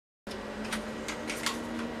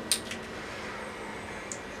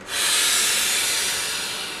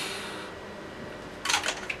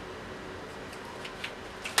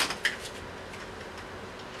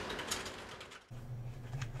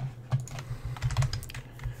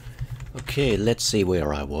Okay, let's see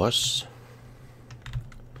where I was.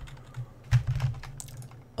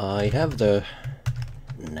 I have the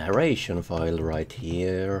narration file right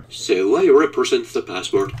here. So I represent the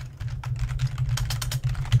password.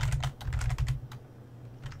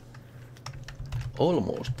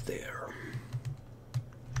 Almost there.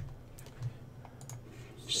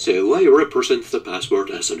 So I represent the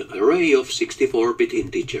password as an array of 64-bit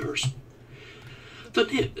integers.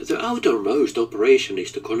 The outermost operation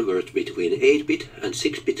is to convert between 8-bit and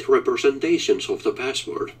 6-bit representations of the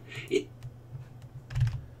password.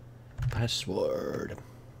 Password.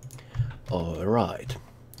 Alright.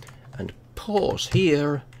 And pause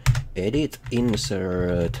here. Edit,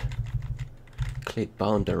 insert. Click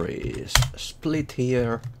boundaries. Split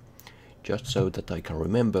here. Just so that I can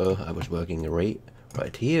remember I was working right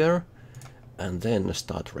here. And then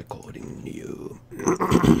start recording new.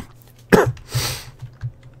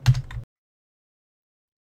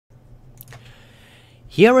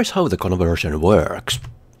 Here is how the conversion works.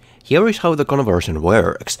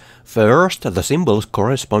 First, the symbols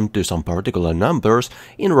correspond to some particular numbers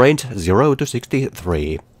in range 0 to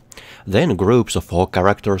 63. Then groups of 4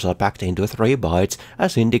 characters are packed into 3 bytes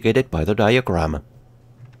as indicated by the diagram.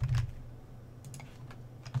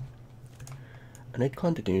 And it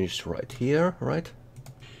continues right here, right?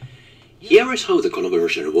 Here is how the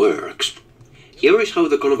conversion works.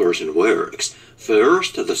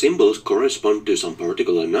 First, the symbols correspond to some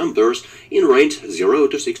particular numbers in range 0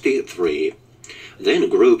 to 63. Then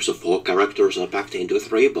groups of 4 characters are packed into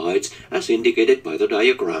 3 bytes as indicated by the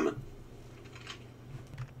diagram.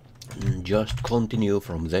 Just continue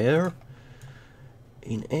from there.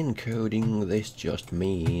 In encoding, this just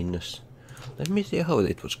means... Let me see how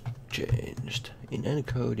it was changed. In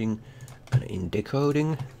encoding and in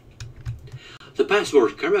decoding. The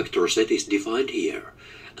password character set is defined here,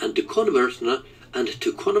 and to convert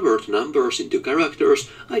numbers into characters,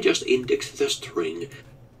 I just index the string.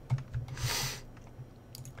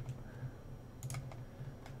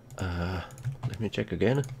 Let me check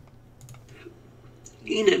again.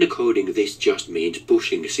 In encoding, this just means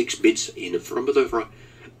pushing 6 bits in from the right.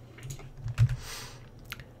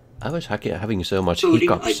 I was having so much Coding,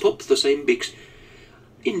 hiccups. I pop the same bits.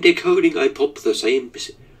 In decoding, I pop the same.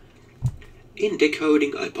 In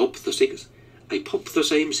decoding, I pop the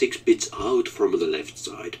same 6 bits out from the left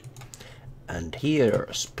side. And here,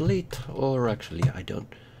 split, or actually I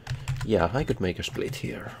don't... Yeah, I could make a split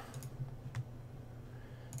here.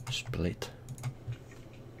 Split.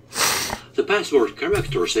 The password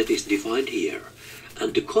character set is defined here,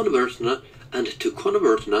 and to convert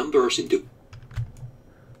numbers into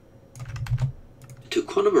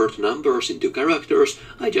characters,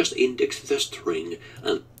 I just index the string.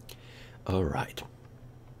 And Alright.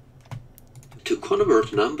 to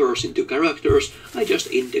convert numbers into characters, I just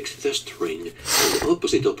index the string,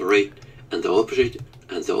 and the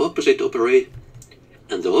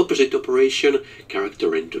opposite operation,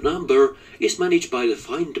 character into number, is managed by the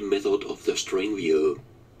find method of the string view.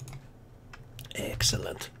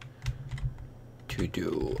 Excellent. To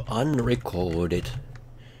do unrecorded.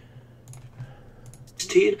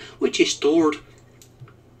 16, which is stored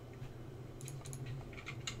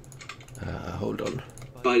Hold on.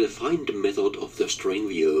 by the find method of the string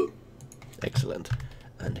view. Excellent.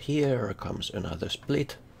 And here comes another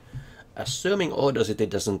split. Assuming Audacity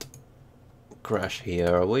doesn't crash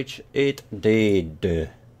here, which it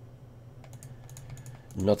did.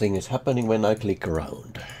 Nothing is happening when I click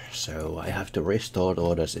around, so I have to restore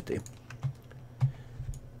Audacity.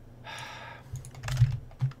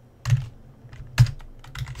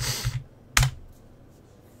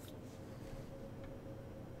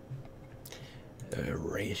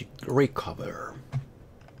 Recover.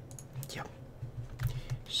 Yeah.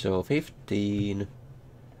 So 15,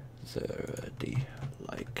 30,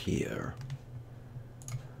 like here.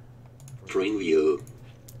 String view.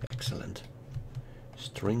 Excellent.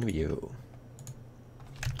 String view.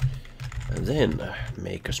 And then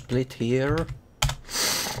make a split here.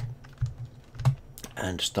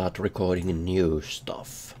 And start recording new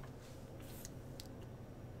stuff.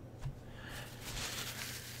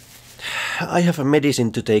 I have a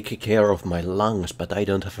medicine to take care of my lungs, but I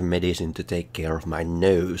don't have a medicine to take care of my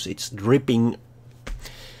nose. It's dripping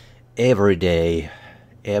every day,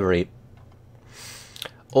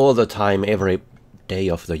 all the time, every day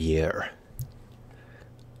of the year.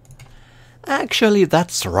 Actually,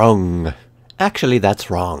 that's wrong.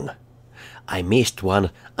 I missed one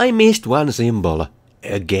symbol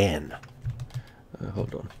again.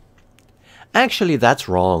 Hold on. Actually, that's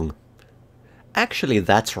wrong.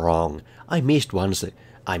 I missed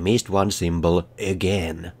I missed one symbol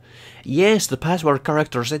again. Yes, the password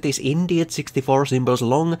character set is indeed 64 symbols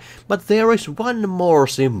long, but there is one more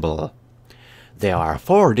symbol. There are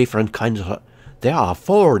four different kinds of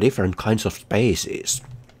spaces.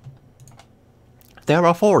 There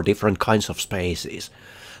are four different kinds of spaces.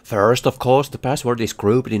 First, of course, the password is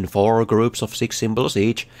grouped in 4 groups of 6 symbols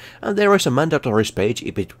each, and there is a mandatory space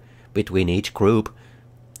between each group.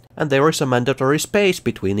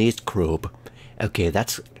 Okay,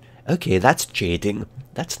 that's cheating.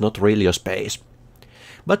 That's not really a space.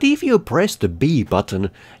 But if you press the B button,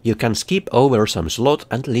 you can skip over some slot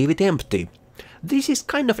and leave it empty. This is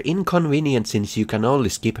kind of inconvenient since you can only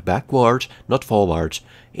skip backwards, not forwards.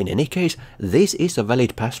 In any case, this is a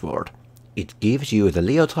valid password. It gives you the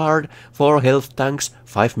leotard, 4 health tanks,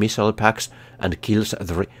 5 missile packs, and kills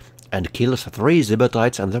 3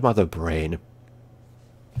 Zibbertites and the mother brain.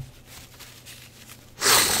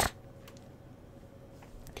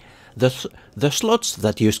 The slots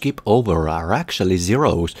that you skip over are actually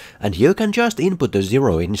zeros, and you can just input a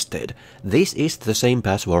 0 instead. This is the same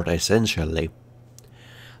password essentially.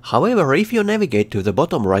 However, if you navigate to the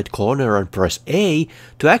bottom right corner and press A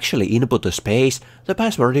to actually input a space, the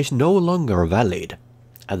password is no longer valid.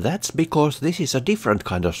 And that's because this is a different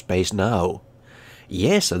kind of space now.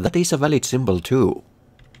 Yes, that is a valid symbol too.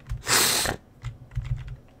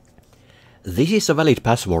 This is a valid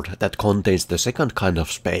password that contains the second kind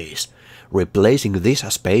of space. Replacing this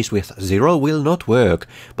space with 0 will not work,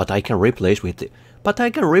 but I can replace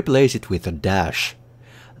it with a dash.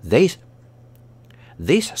 This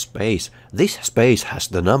space has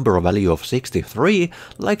the number value of 63,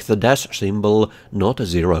 like the dash symbol, not a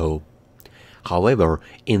 0. However,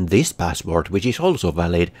 in this password, which is also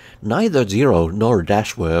valid, neither 0 nor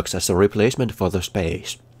dash works as a replacement for the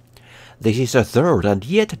space. This is a third and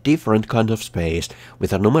yet different kind of space,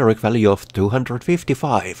 with a numeric value of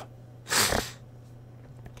 255.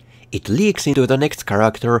 It leaks into the next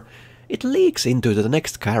character.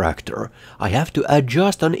 I have to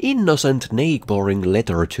adjust an innocent neighboring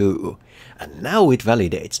letter too. And now it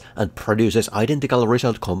validates and produces identical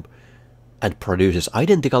result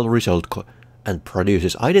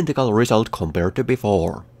compared to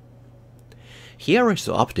before. Here is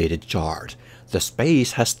the updated chart. The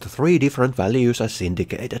space has 3 different values as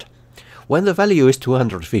indicated. When the value is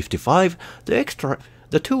 255,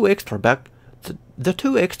 the two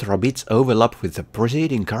extra bits overlap with the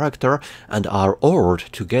preceding character and are ORed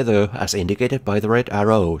together as indicated by the red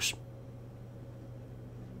arrows.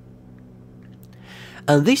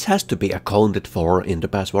 And this has to be accounted for in the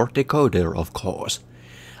password decoder, of course.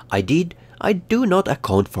 I do not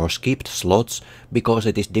account for skipped slots because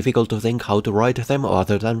it is difficult to think how to write them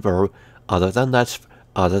other than as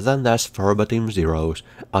verbatim zeros.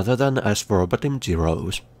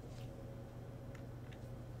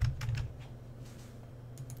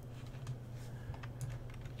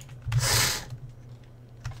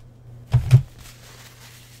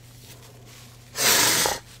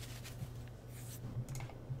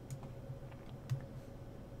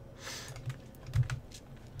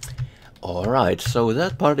 Alright, so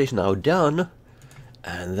that part is now done,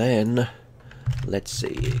 and then, let's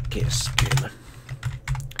see, kesken.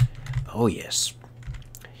 Oh yes,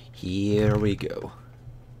 here we go.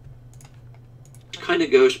 Kinda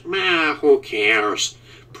goes, meh, who cares?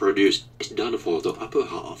 Produce is done for the upper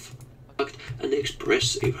half. And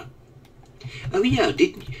expressive. Oh yeah,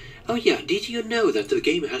 did you know that the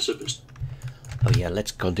game has a... Oh yeah,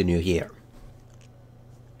 let's continue here.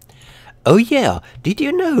 Oh yeah, did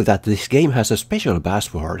you know that this game has a special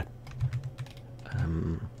password?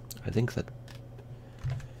 I think that...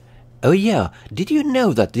 Oh yeah, did you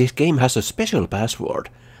know that this game has a special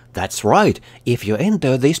password? That's right, if you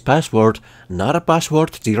enter this password, not a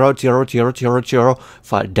password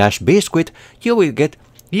 00000-Bisqwit, you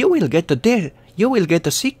will get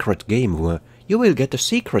a secret game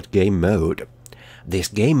mode. This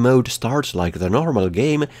game mode starts like the normal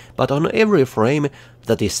game, but on every frame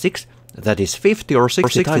that is 50 or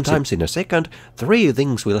 60 times in a second, 3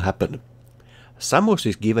 things will happen. Samus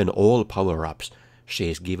is given all power-ups. She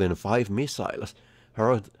is given 5 missiles.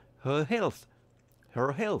 Her health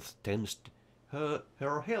 10th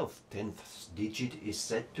digit is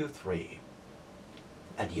set to 3.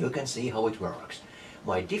 And you can see how it works.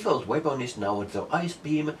 My default weapon is now the ice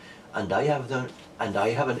beam, and I have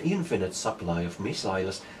an infinite supply of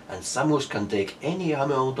missiles, and Samus can take any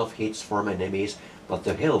amount of hits from enemies, but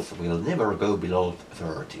the health will never go below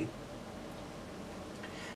 30.